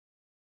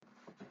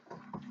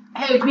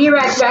Hey, it's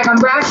B-Rax back on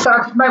Brass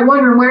Talks. You might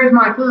wondering where's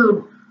my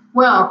food.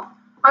 Well,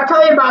 I'll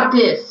tell you about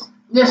this.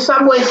 This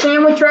Subway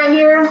sandwich right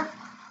here.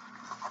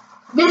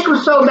 This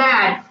was so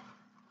bad.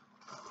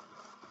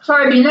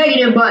 Sorry to be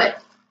negative,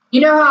 but you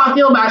know how I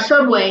feel about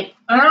Subway.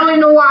 And I don't even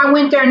know why I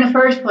went there in the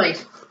first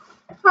place.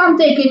 So I'm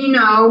thinking,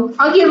 I'll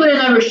give it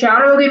another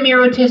shot. I'll get me a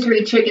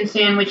rotisserie chicken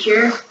sandwich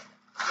here.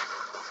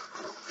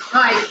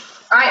 I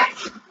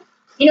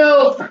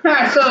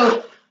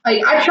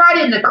tried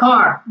it in the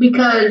car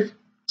because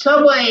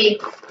Subway,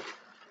 look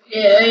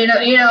at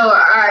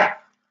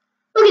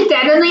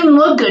that. It doesn't even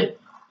look good.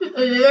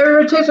 Their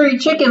rotisserie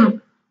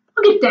chicken.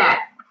 Look at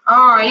that.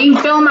 Oh, it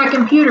even fell on my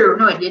computer.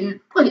 No, it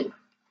didn't. Look at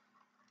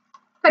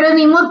that. Doesn't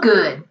even look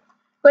good.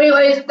 But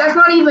anyways, that's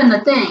not even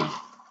the thing.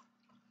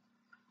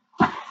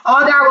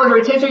 All that was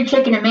rotisserie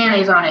chicken and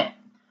mayonnaise on it.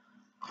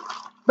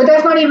 But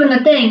that's not even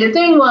the thing. The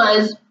thing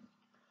was,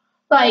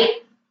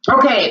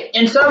 okay,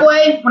 in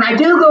Subway, when I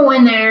do go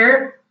in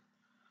there,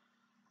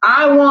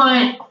 I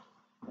want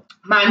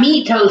my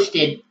meat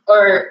toasted.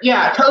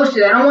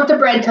 Toasted. I don't want the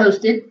bread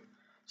toasted.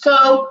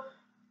 So,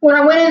 when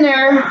I went in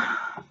there,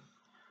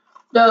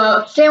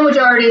 the sandwich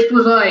artist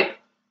was like,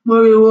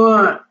 "What do you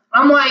want?"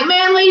 I'm like,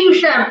 "Man, lady, what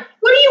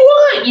do you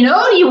want? Do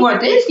you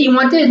want this? Do you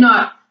want this?"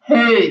 Not,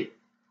 "Hey."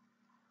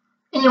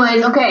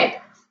 Anyways,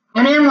 okay.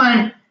 And then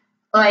when,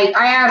 I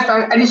asked,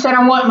 I just said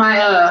I want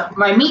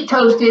my meat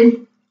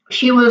toasted.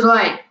 She was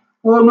like,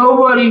 "Well,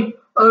 nobody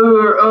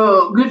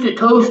ever gets it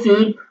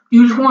toasted.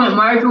 You just want it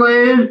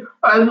microwaved."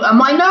 I'm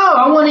like, "No,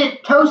 I want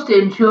it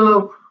toasted."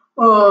 So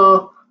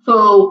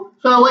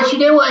what she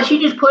did was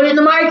she just put it in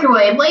the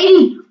microwave.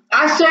 Lady,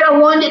 I said I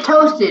wanted it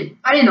toasted.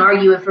 I didn't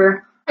argue with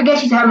her. I guess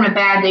she's having a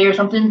bad day or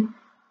something.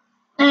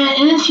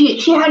 And then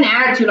she had an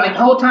attitude the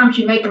whole time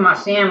she's making my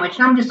sandwich.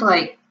 And I'm just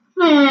like,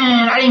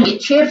 man, I didn't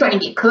get chips. I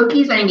didn't get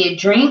cookies. I didn't get a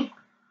drink.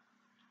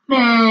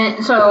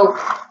 Man, so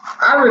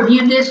I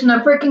reviewed this in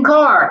the freaking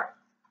car.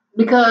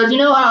 Because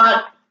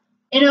I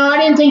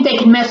didn't think they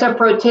could mess up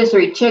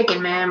rotisserie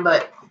chicken, man,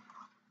 but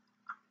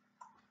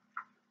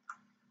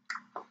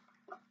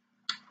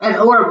that's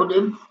horrible,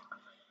 dude.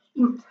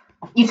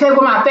 You take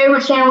one of my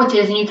favorite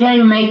sandwiches and you can't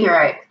even make it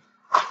right.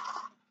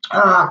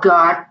 Oh,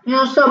 God.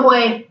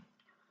 Subway,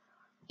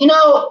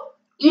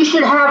 you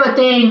should have a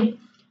thing,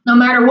 no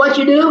matter what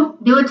you do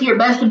it to your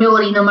best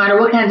ability, no matter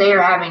what kind of day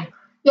you're having.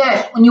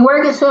 Yes, when you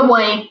work at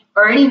Subway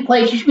or any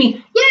place, you should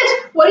be,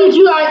 yes, what did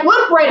you like?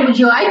 What bread would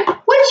you like?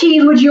 What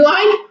cheese would you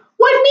like?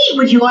 What meat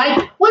would you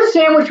like? What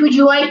sandwich would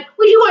you like?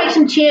 Would you like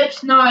some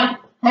chips? Not,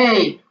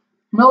 hey,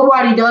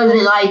 nobody does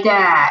it like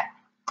that.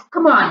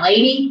 Come on,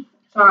 lady.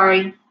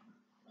 Sorry.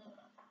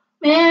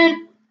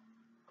 Man.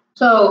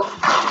 So,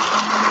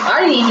 I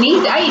didn't even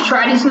eat that. I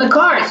tried this in the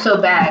car. It's so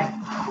bad.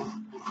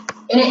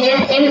 And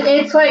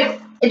it's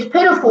it's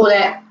pitiful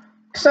that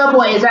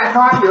Subway is that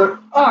popular.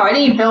 Oh, it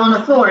even fell on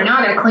the floor. Now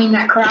I gotta clean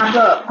that crap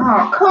up.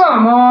 Oh,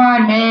 come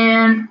on,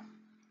 man.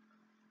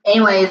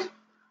 Anyways,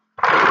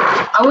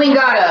 I went and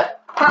got a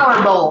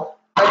power bowl.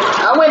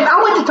 I went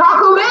to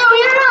Taco Bell,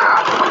 yeah.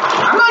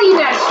 I'm not eating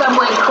that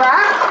Subway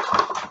crap.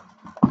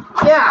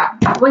 Yeah,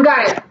 we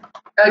got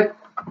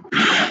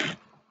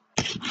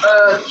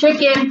a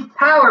chicken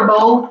power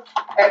bowl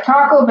at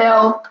Taco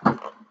Bell,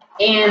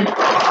 and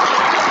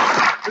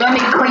let me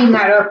clean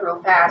that up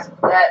real fast.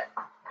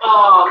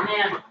 Oh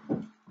man,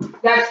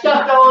 that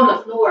stuff fell on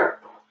the floor.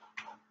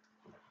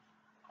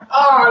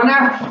 Oh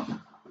no,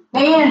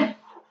 man.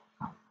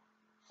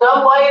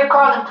 Subway, you're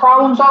causing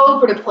problems all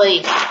over the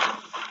place.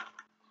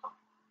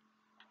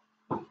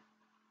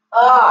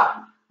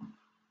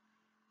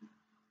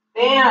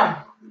 Damn.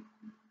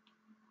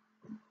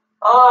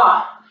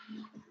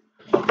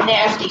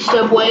 Nasty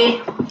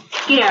Subway.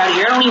 Get out of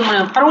here. I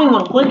don't even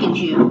want to look at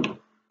you.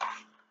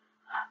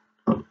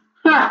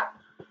 Huh.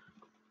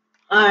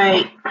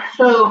 Alright,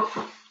 so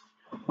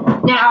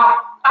now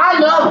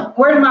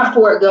where'd my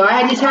fork go?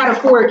 I just had a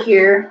fork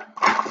here.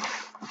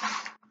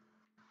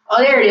 Oh,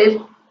 there it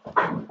is.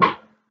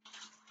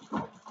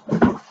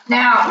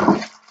 Now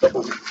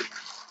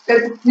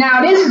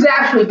this is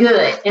actually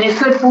good, and it's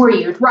good for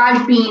you. It's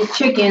rice, beans,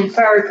 chicken,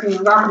 sour cream,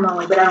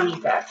 guacamole, but I don't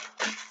eat that.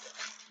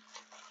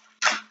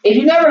 If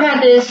you've never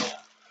had this,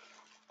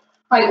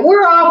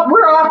 we're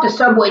off the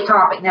Subway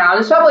topic now.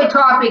 The Subway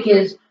topic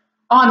is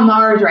on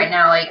Mars right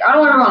now. I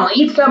don't ever want to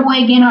eat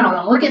Subway again. I don't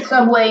want to look at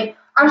Subway.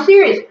 I'm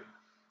serious.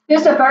 This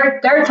is the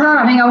third time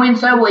I think I went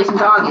Subway since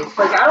August.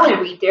 I don't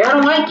ever eat there. I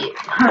don't like it.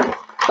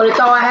 But it's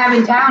all I have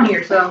in town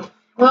here, so,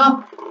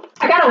 well,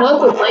 I got a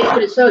local place,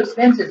 but it's so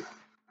expensive.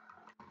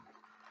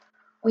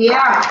 Well,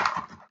 yeah.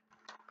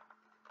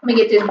 Let me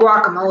get this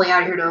guacamole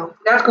out of here, though.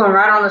 That's going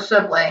right on the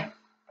Subway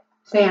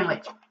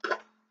sandwich.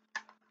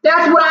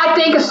 That's what I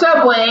think of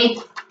Subway.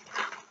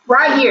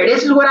 Right here.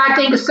 This is what I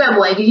think of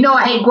Subway. Because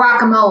I hate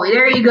guacamole.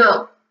 There you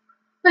go.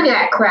 Look at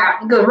that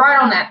crap. It goes right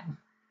on that.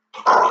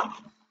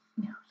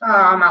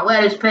 Oh, my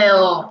lettuce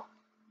fell.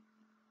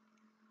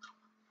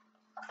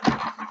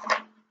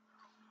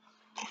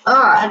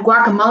 I had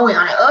guacamole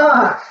on it.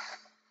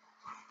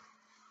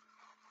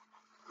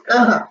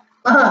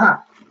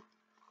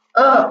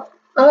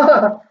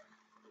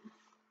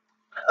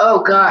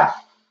 Oh God.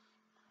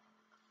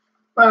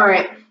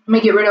 Alright, let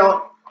me get rid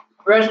of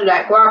the rest of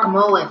that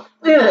guacamole.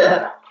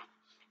 Ugh.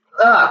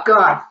 Oh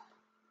God.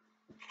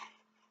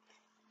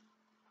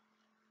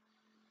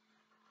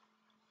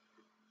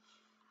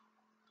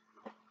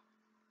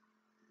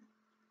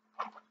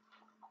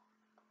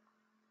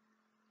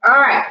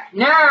 Alright,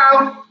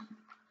 now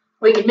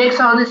we can mix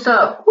all this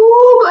up.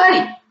 Ooh,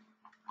 buddy.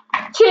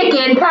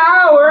 Chicken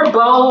power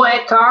bowl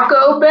at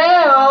Taco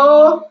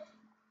Bell.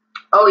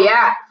 Oh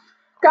yeah.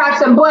 Got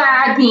some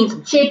black beans,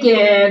 some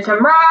chicken,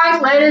 some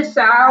rice, lettuce,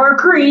 sour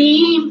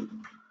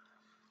cream.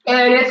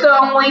 And it's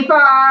only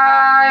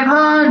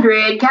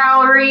 500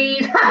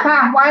 calories.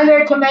 Why is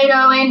there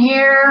tomato in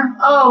here?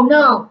 Oh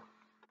no.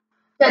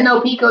 Said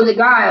no pico de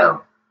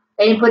gallo.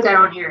 They didn't put that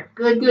on here.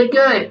 Good, good,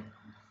 good.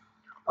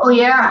 Oh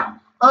yeah.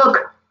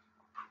 Look.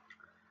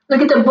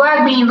 Look at the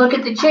black beans. Look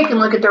at the chicken.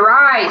 Look at the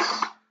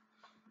rice.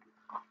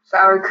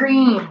 Sour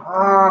cream.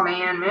 Oh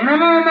man.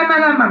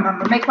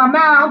 Makes my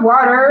mouth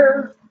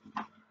water.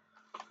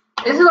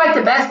 This is like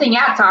the best thing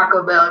at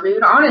Taco Bell,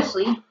 dude.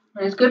 Honestly.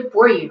 And it's good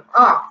for you.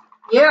 Oh,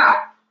 yeah.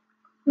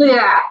 Look at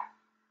that.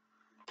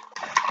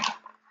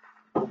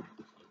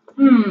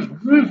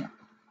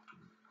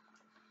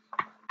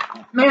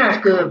 Man, that's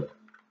good.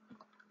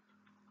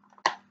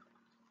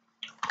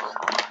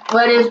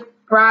 Lettuce,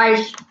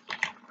 rice,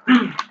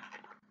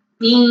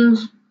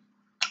 beans,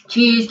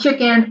 cheese,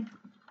 chicken.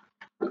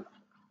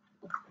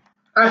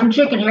 Got some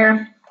chicken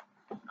here.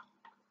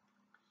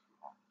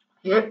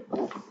 Yep.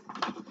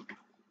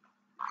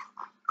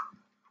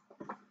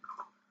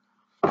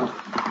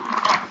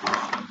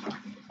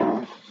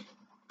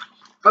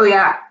 Oh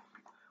yeah.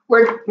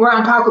 We're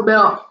on Taco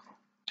Bell.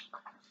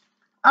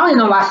 I don't even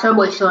know why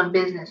Subway's still in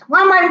business.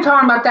 Why am I even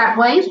talking about that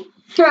place?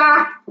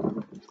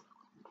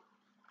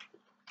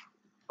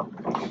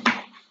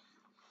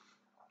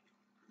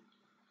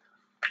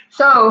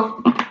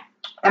 So,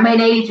 I made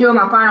 82 on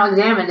my final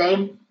exam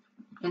today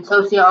in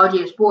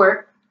sociology of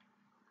sport.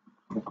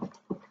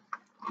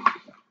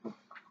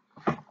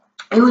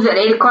 It was at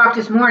 8 o'clock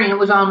this morning. It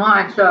was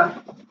online, so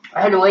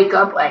I had to wake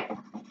up like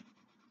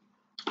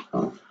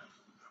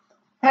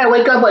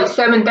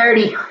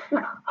 7:30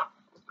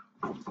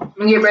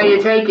 and get ready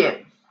to take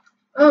it.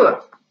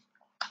 Ugh,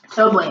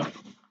 Subway.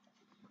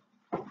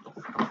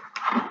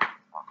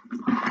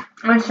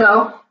 And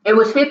so it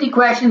was 50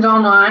 questions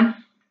online.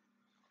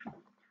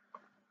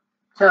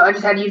 So I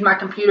just had to use my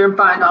computer and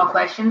find all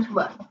questions,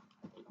 but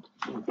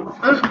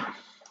I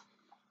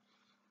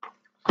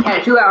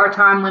had a 2-hour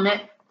time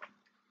limit.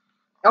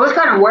 I was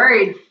kind of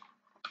worried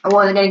I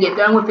wasn't going to get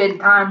done with it in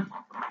time,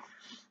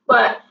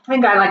 but I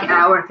think I had like an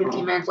hour and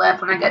 15 minutes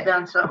left when I got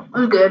done, so it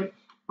was good.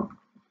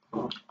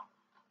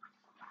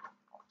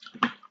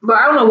 But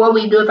I don't know what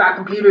we do without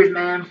computers,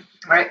 man,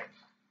 right?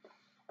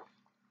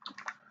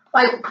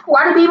 Like,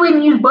 why do people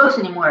even use books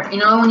anymore, you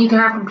know, when you can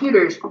have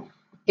computers?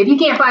 If you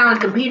can't find it on the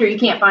computer, you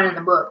can't find it in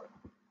the book.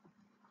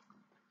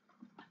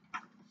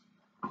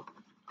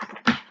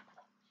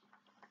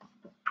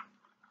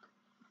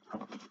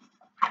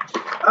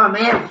 Oh,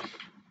 man.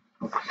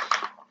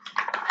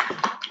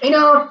 You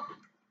know,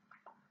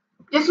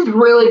 this is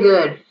really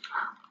good.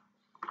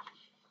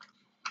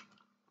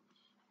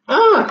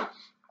 Ugh.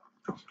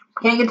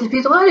 Can't get this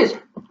piece of lettuce.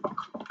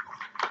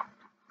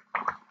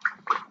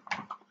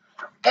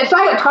 It's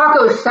like a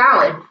taco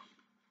salad.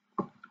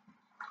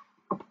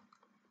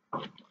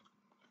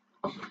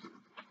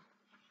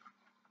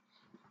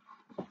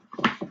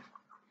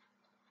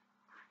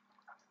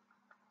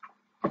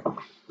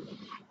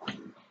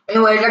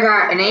 Anyways, I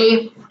got an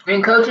A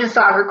in coaching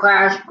soccer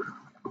class,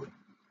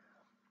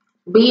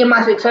 B in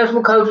my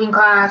successful coaching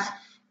class.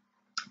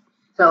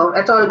 So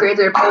that's all the grades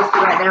that are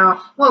posted right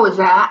now. What was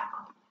that?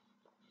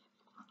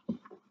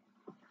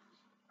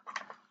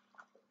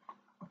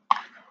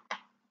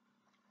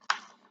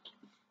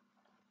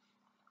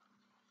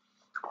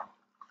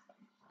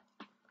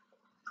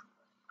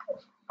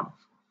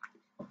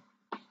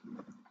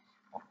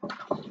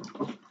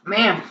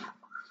 Man,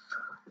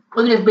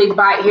 look at this big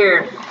bite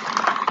here.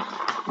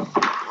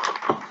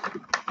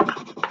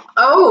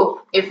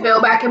 Oh, it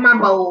fell back in my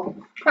bowl.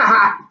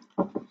 Haha.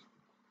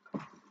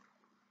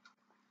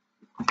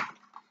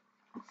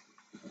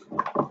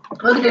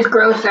 Look at this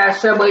gross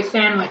ass Subway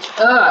sandwich.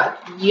 Ugh,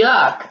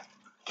 yuck.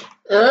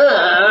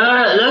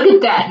 Ugh, look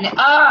at that.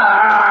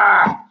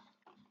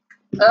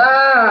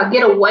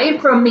 Get away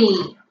from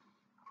me.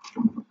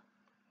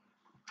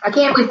 I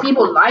can't believe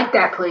people like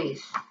that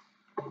place.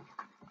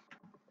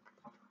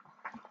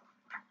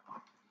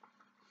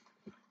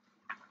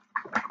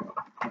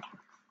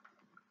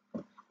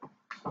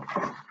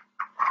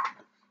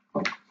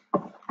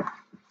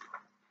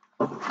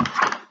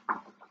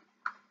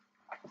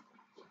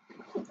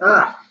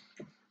 Ugh.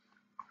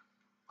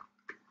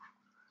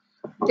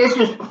 This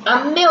is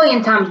a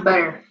million times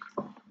better.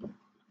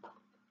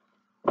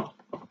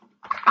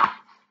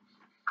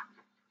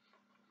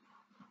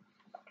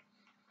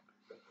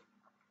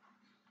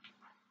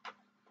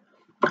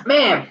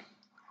 Man,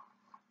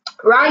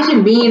 rice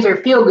and beans are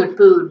feel-good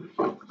food.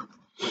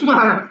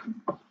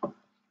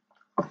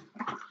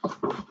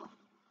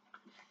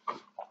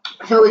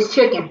 So is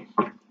chicken.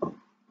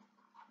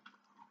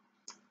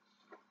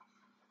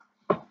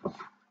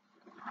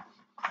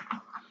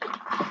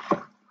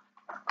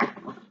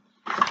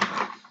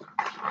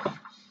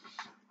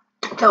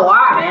 It's a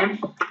lot, man,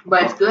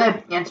 but it's good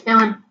and it's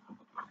filling.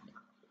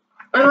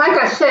 And like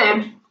I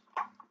said,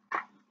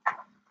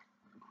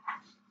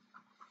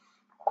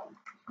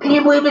 can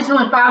you believe it's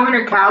only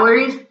 500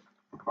 calories?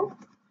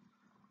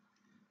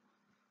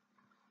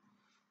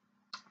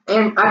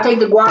 And I take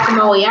the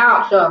guacamole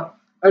out, so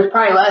it's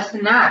probably less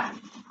than that.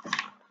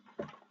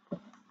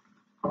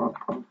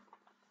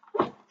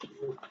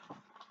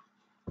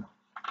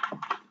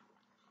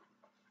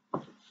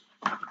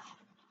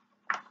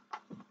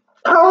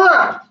 Oh,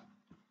 look.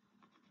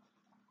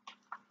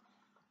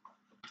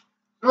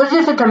 Was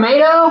this a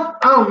tomato?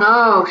 Oh,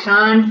 no,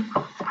 son.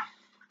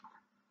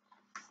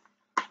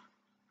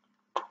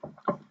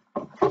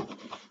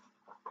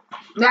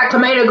 That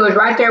tomato goes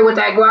right there with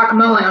that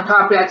guacamole on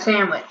top of that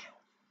sandwich.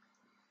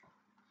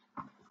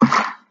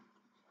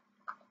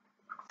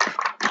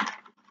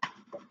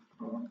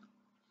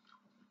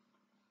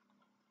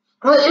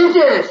 What is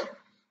this?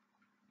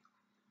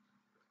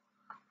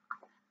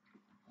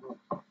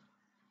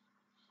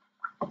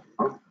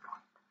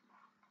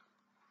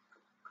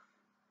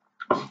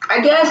 I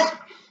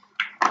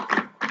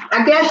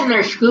guess in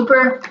their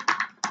scooper,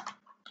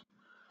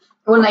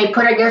 when they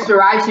put, I guess, the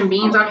rice and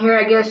beans on here,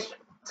 I guess,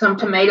 some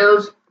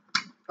tomatoes,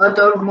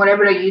 leftovers,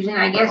 whatever they're using,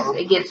 I guess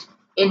it gets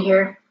in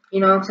here, you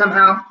know,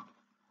 somehow.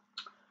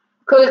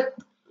 Because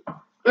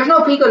there's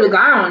no pico de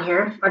gallo on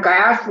here, like I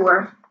asked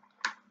for.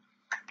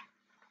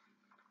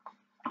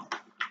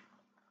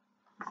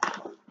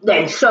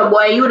 Dang,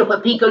 Subway, you would have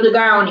put pico de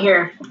gallo in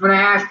here when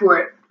I asked for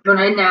it, when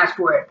I didn't ask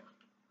for it.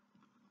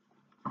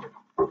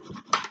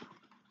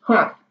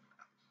 Huh.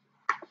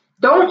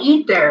 Don't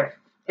eat there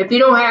if you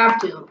don't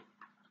have to.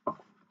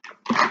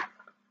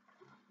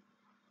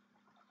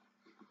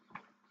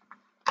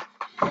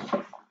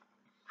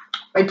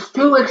 It's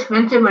too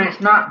expensive and it's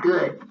not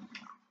good.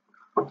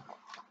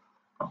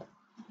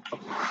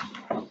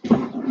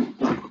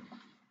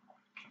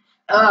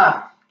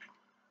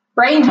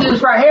 Brain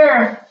juice right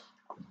here.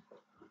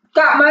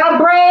 Got my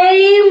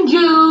brain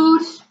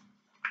juice.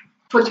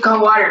 That's what you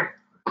call water.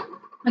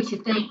 Makes you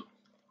think.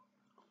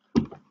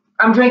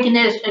 I'm drinking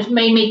this. It's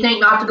made me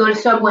think not to go to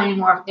Subway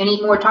anymore and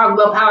eat more Taco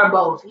Bell Power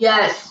Bowls.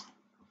 Yes.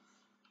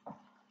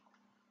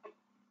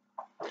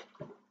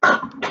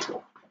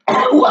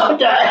 What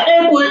the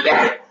heck was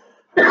that?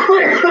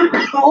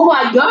 Oh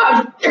my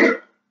gosh.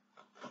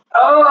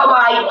 Oh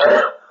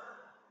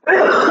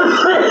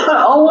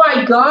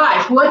my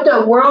gosh. What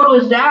the world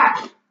was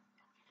that?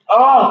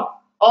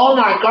 Oh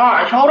my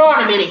gosh. Hold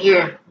on a minute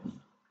here.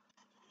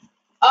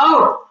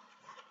 Oh.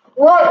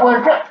 What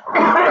was that?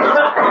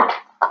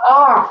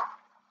 Oh.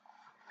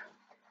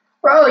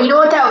 Bro, you know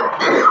what that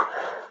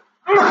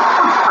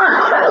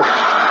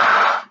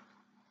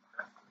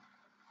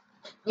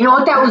You know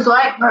what that was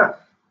like?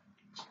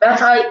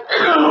 That's like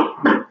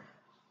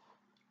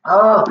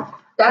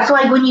that's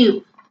like when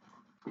you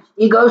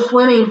go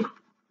swimming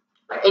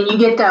and you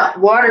get that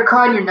water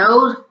caught in your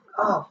nose.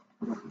 Oh.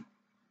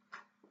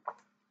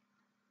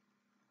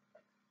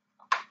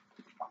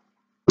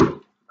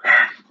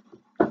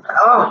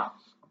 Oh.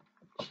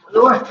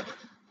 Lord.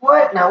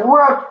 What in the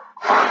world?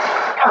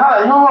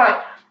 You know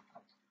what?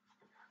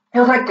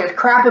 Feels like there's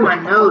crap in my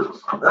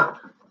nose.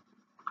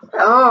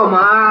 Oh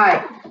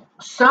my.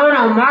 Son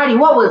almighty,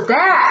 what was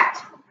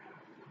that?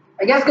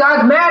 I guess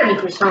God's mad at me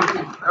for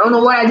something. I don't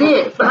know what I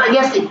did, but I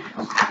guess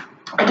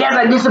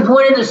I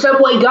disappointed the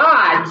Subway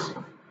gods.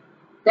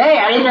 Dang,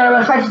 I didn't know there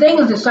was such a thing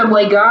as the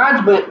Subway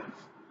gods, but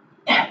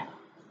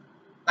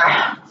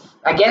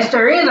I guess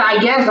there is. I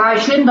guess I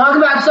shouldn't talk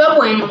about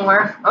Subway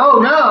anymore. Oh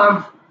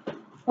no.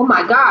 Oh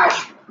my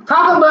gosh.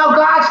 Talk about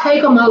gods,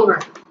 take them over.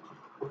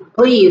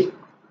 Please.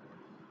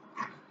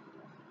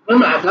 Oh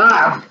my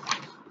God.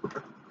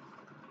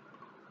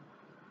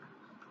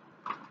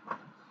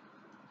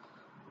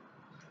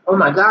 Oh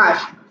my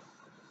gosh.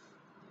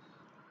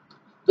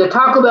 The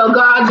Taco Bell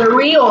gods are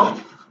real.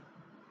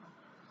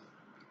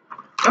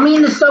 I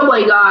mean the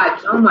Subway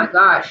gods. Oh my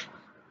gosh.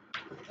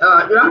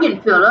 Dude, I'm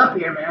getting filled up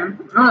here, man.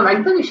 I don't know if I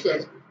can finish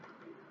this.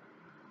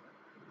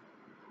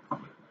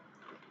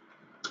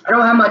 I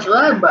don't have much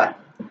left, but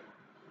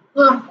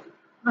well,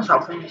 I guess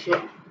I'll finish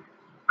it.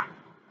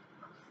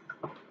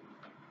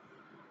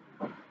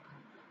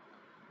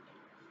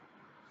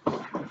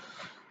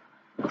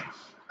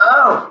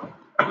 Oh.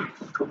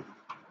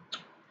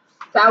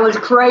 That was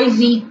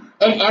crazy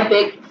and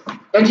epic.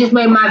 That just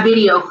made my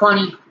video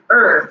funny.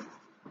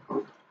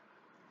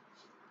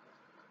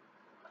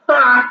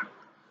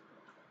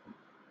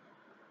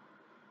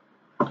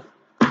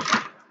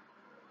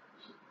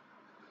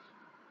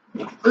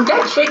 Dude,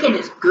 that chicken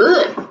is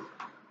good.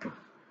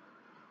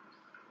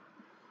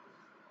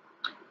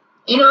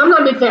 You know, I'm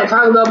not a big fan of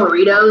Taco Bell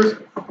burritos,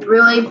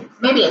 really.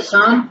 Maybe a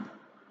some.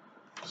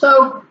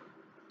 So,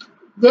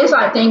 this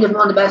I think is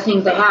one of the best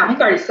things they have. I think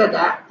I already said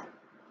that.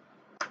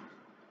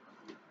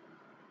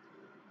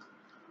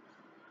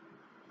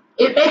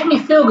 It makes me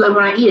feel good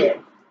when I eat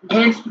it.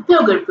 Hence,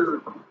 feel good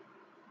food.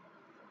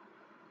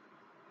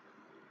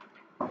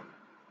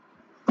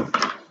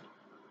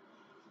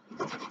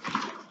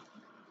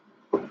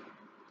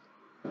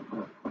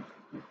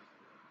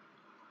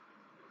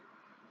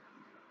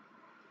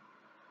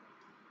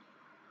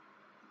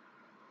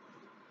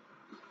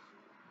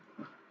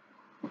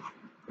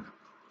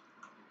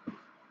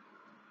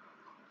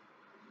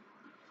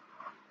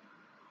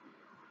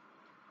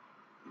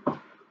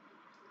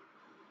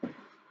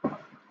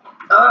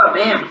 Oh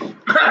man.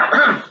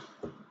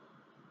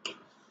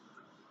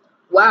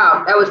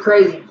 Wow, that was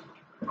crazy.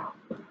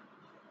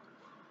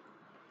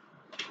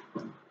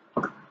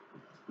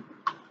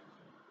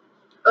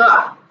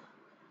 Ugh.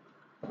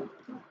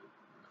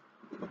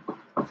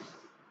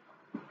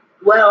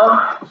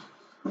 Well,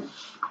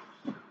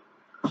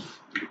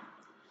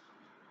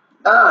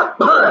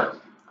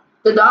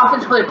 the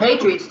Dolphins play the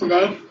Patriots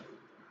today.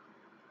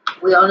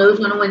 We all know who's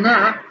going to win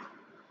that.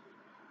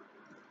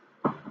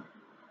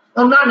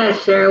 Well, not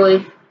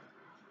necessarily.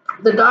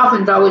 The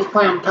Dolphins always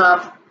play them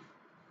tough.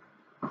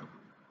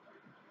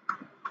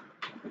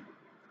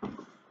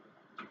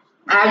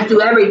 As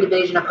do every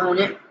division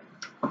opponent.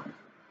 And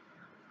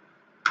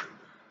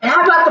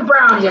how about the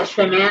Browns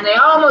yesterday, man? They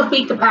almost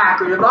beat the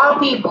Packers. Of all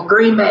people,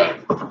 Green Bay.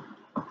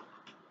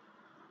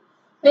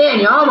 Man,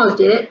 you almost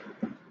did it.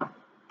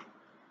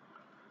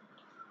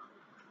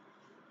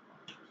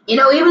 You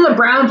know, even though the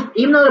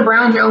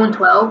Browns are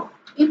 0-12,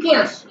 you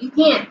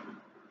can't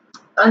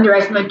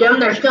underestimate them.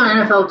 They're still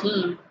an NFL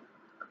team.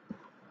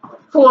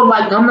 Full of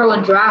like number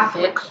one draft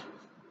picks.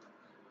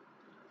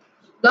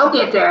 They'll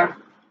get there.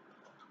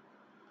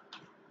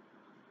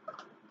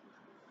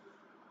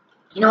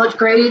 You know what's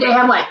crazy? They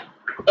have like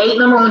 8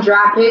 number one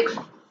draft picks.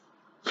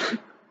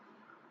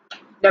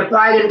 They're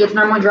probably going to get the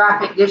number one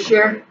draft pick this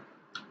year.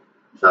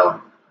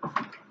 So,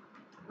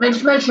 it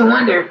just makes you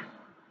wonder.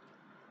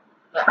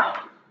 Yeah.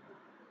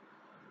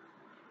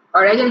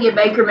 Are they going to get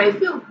Baker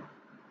Mayfield?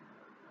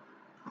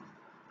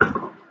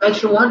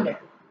 Makes you wonder.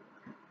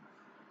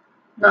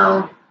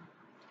 No.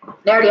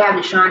 They already have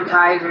Deshaun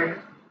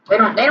Kaiser. They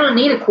don't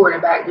need a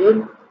quarterback,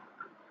 dude.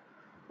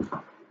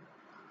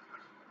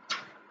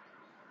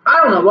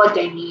 I don't know what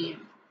they need.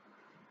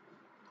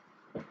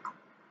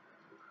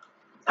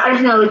 I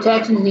just know the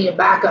Texans need a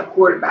backup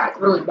quarterback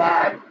really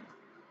bad.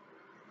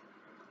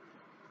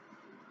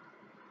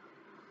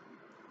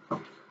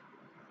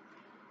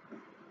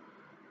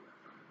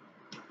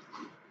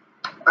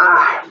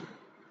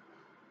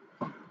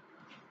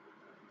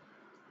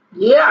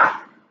 Yeah.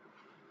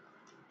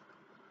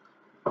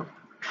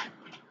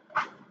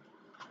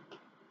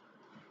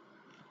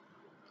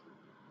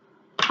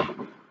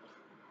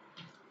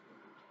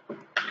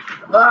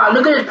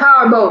 Look at this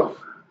power bowl.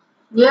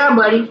 Yeah,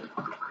 buddy.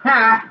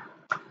 Ha.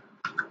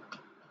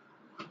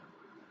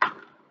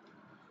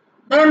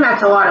 Man,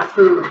 that's a lot of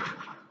food.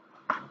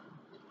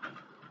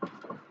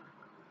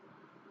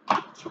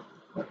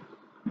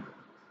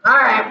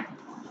 Alright.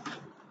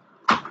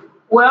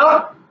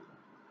 Well,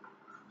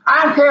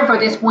 I don't care if I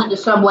disappoint the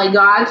Subway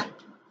gods.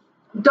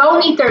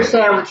 Don't eat their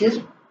sandwiches.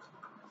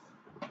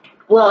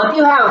 Well, if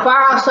you have a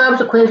Firehouse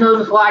Subs, a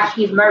Quiznos, a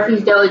Swatchke's,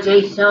 Murphy's Deli,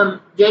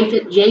 Jason's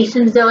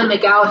Deli,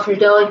 McAllister's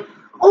Deli,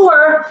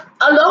 or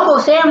a local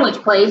sandwich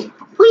place,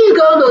 please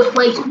go to those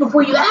places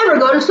before you ever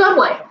go to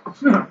Subway.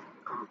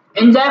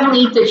 And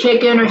definitely eat the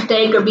chicken or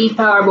steak or beef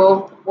power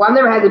bowl. Well, I've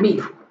never had the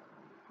beef,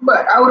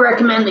 but I would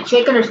recommend the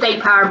chicken or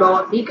steak power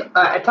bowl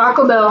at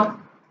Taco Bell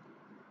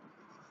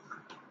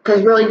because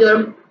it's really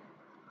good.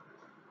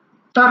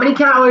 Not many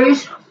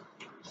calories.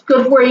 It's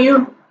good for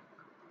you.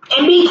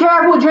 And be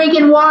careful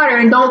drinking water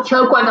and don't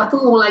choke like a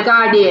fool like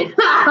I did.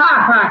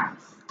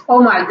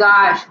 Oh my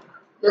gosh.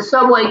 The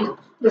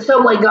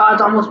Subway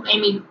gods almost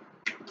made me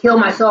kill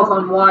myself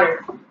on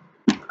water.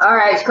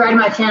 Alright, subscribe to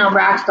my channel,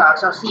 B-Rax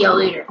Talks. I'll see y'all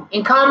later.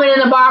 And comment in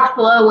the box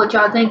below what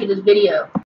y'all think of this video.